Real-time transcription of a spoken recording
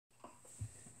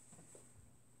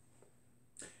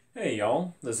Hey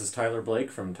y'all, this is Tyler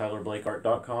Blake from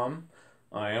tylerblakeart.com.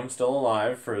 I am still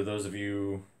alive for those of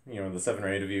you, the 7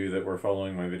 or 8 of you that were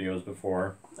following my videos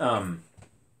before. I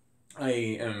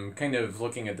am kind of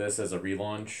looking at this as a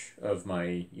relaunch of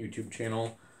my YouTube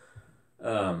channel.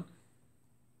 Um,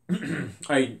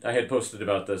 I had posted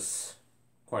about this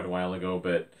quite a while ago,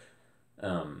 but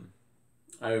um,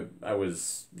 I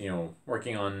was,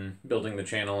 working on building the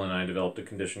channel and I developed a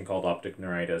condition called optic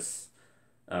neuritis,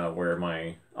 where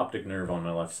my optic nerve on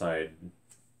my left side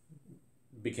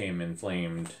became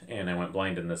inflamed and I went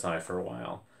blind in this eye for a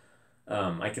while.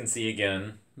 I can see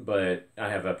again, but I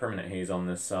have a permanent haze on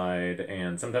this side,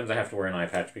 and sometimes I have to wear an eye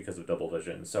patch because of double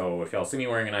vision. So if y'all see me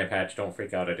wearing an eye patch, don't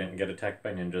freak out. I didn't get attacked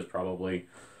by ninjas, probably.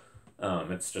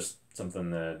 It's just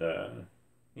something that,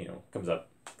 comes up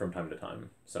from time to time.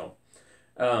 So,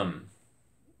 um,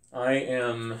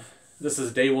 this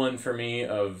is day one for me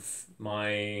of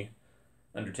my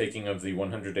undertaking of the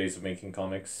 100 Days of Making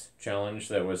Comics challenge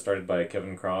that was started by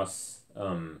Kevin Cross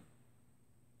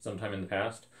sometime in the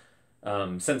past.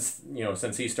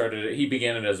 Since he started it, he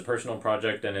began it as a personal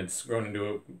project, and it's grown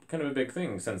into kind of a big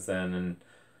thing since then.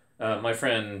 And my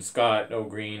friend Scott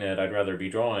O'Green at I'd Rather Be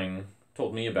Drawing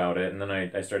told me about it, and then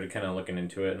I started kind of looking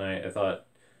into it, and I thought,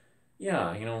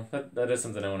 yeah, that is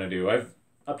something I want to do.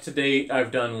 Up to date,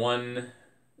 I've done one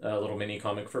little mini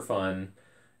comic for fun,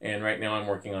 and right now I'm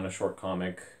working on a short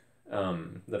comic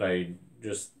that I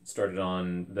just started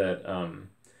on that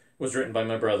was written by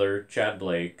my brother, Chad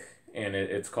Blake, and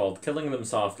it's called Killing Them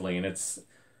Softly, and it's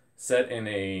set in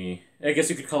I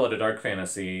guess you could call it a dark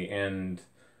fantasy, and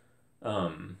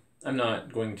I'm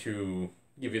not going to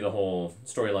give you the whole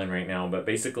storyline right now, but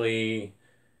basically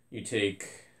you take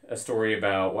a story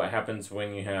about what happens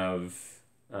when you have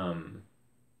an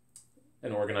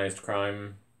organized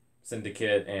crime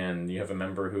syndicate and you have a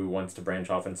member who wants to branch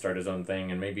off and start his own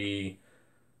thing, and maybe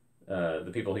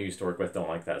the people he used to work with don't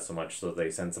like that so much, so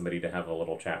they send somebody to have a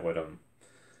little chat with him.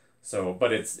 So,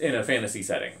 but it's in a fantasy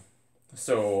setting.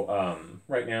 So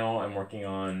right now I'm working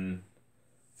on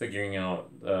figuring out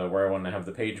where I want to have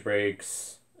the page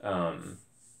breaks, and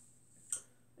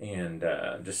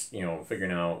just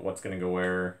figuring out what's going to go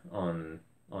where on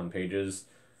pages.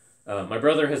 My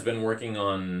brother has been working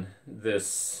on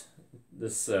this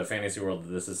fantasy world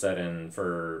that this is set in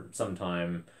for some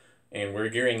time, and we're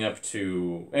gearing up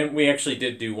to, and we actually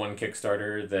did do one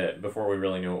Kickstarter that before we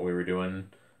really knew what we were doing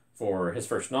for his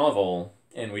first novel,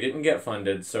 and we didn't get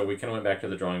funded, so we kind of went back to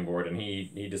the drawing board, and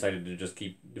he decided to just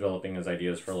keep developing his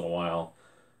ideas for a little while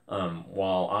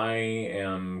I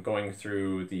am going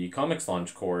through the comics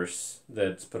launch course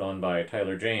that's put on by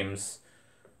Tyler James,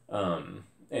 and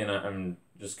I'm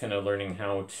just kind of learning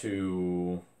how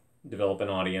to develop an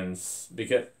audience,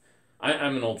 because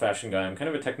I'm an old-fashioned guy. I'm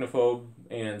kind of a technophobe,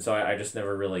 and so I just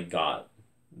never really got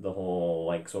the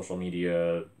whole social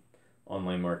media,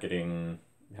 online marketing,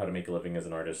 how to make a living as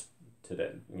an artist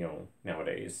today,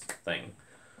 nowadays thing.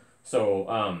 So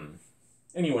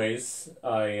anyways,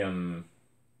 I am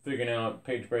figuring out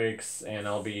page breaks, and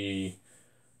I'll be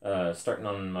starting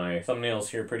on my thumbnails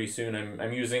here pretty soon.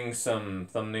 I'm using some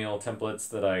thumbnail templates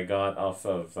that I got off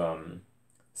of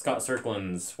Scott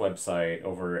Cirkland's website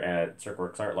over at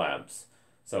Cirkworks Art Labs.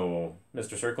 So,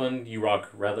 Mr. Cirkland, you rock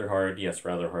rather hard. Yes,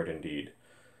 rather hard indeed.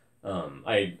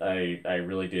 I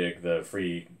really dig the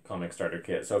free comic starter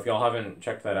kit. So if y'all haven't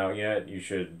checked that out yet, you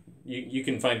should. You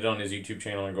can find it on his YouTube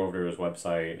channel or go over to his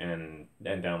website and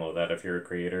download that if you're a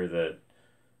creator that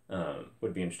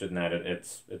would be interested in that.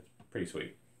 It's pretty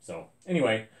sweet. So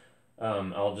anyway,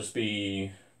 I'll just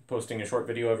be posting a short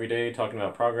video every day talking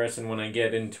about progress, and when I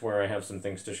get into where I have some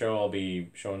things to show, I'll be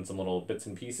showing some little bits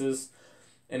and pieces.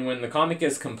 And when the comic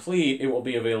is complete, it will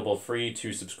be available free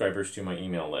to subscribers to my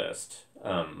email list.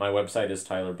 My website is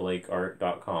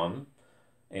tylerblakeart.com,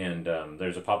 and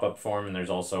there's a pop-up form, and there's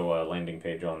also a landing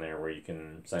page on there where you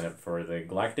can sign up for the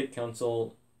Galactic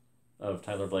Council of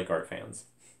Tyler Blake Art Fans.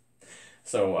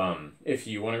 So if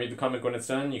you want to read the comic when it's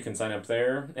done, you can sign up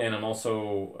there. And I'm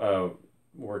also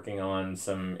working on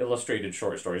some illustrated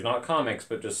short stories, not comics,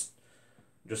 but just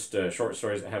short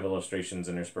stories that have illustrations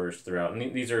interspersed throughout.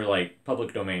 And these are like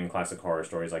public domain classic horror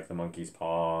stories, like The Monkey's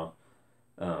Paw,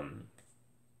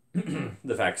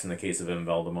 The Facts in the Case of M.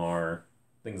 Valdemar,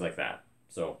 things like that.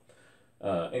 So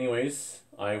anyways,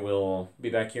 I will be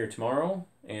back here tomorrow,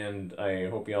 and I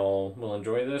hope y'all will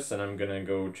enjoy this, and I'm gonna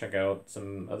go check out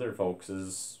some other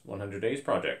folks' 100 Days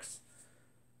projects.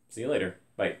 See you later.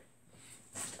 Bye.